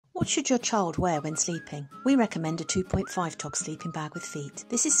What should your child wear when sleeping? We recommend a 2.5 tog sleeping bag with feet.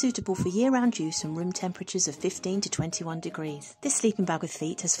 This is suitable for year-round use and room temperatures of 15 to 21 degrees. This sleeping bag with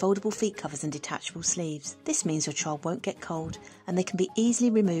feet has foldable feet covers and detachable sleeves. This means your child won't get cold and they can be easily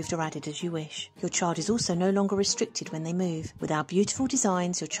removed or added as you wish. Your child is also no longer restricted when they move. With our beautiful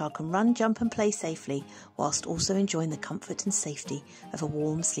designs, your child can run, jump and play safely whilst also enjoying the comfort and safety of a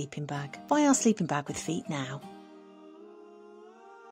warm sleeping bag. Buy our sleeping bag with feet now.